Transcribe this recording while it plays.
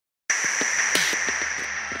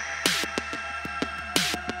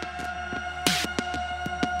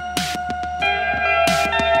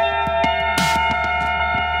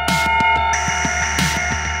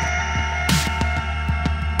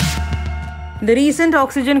The recent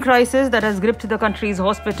oxygen crisis that has gripped the country's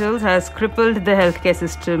hospitals has crippled the healthcare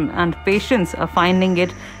system, and patients are finding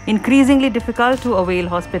it increasingly difficult to avail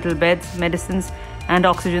hospital beds, medicines, and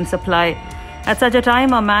oxygen supply. At such a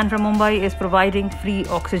time, a man from Mumbai is providing free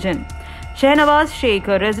oxygen. Shahnawaz Sheikh,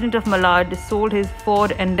 a resident of Malad, sold his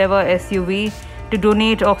Ford Endeavour SUV to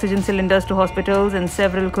donate oxygen cylinders to hospitals and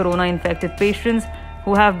several corona-infected patients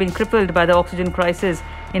who have been crippled by the oxygen crisis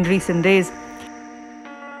in recent days.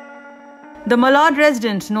 The Malad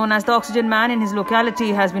resident, known as the Oxygen Man in his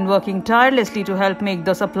locality, has been working tirelessly to help make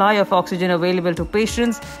the supply of oxygen available to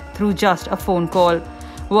patients through just a phone call.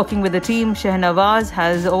 Working with the team, Shahnawaz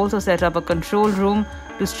has also set up a control room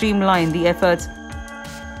to streamline the efforts.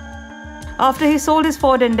 After he sold his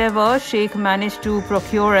Ford Endeavour, Sheikh managed to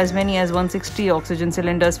procure as many as 160 oxygen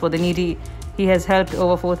cylinders for the needy. He has helped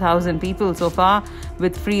over 4,000 people so far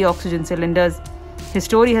with free oxygen cylinders. His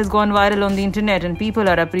story has gone viral on the internet, and people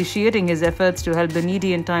are appreciating his efforts to help the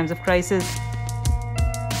needy in times of crisis.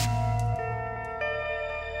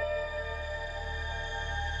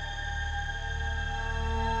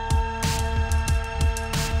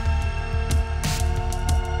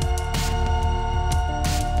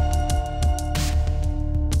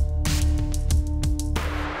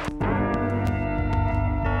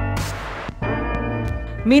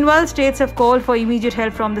 Meanwhile, states have called for immediate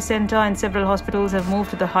help from the centre, and several hospitals have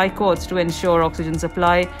moved to the high courts to ensure oxygen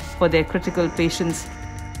supply for their critical patients.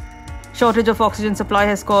 Shortage of oxygen supply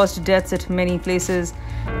has caused deaths at many places.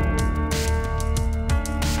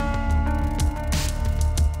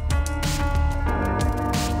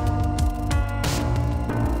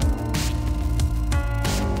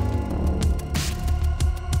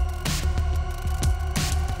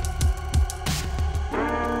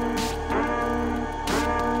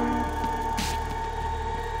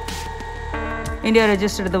 India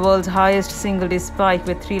registered the world's highest single-day spike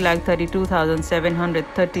with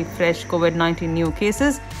 332,730 fresh COVID-19 new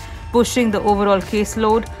cases, pushing the overall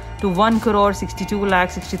caseload to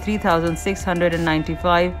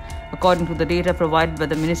 1,62,63,695, according to the data provided by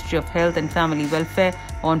the Ministry of Health and Family Welfare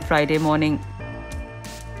on Friday morning.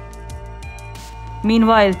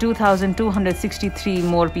 Meanwhile, 2,263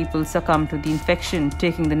 more people succumbed to the infection,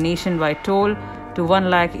 taking the nationwide toll to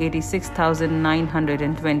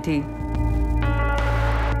 1,86,920.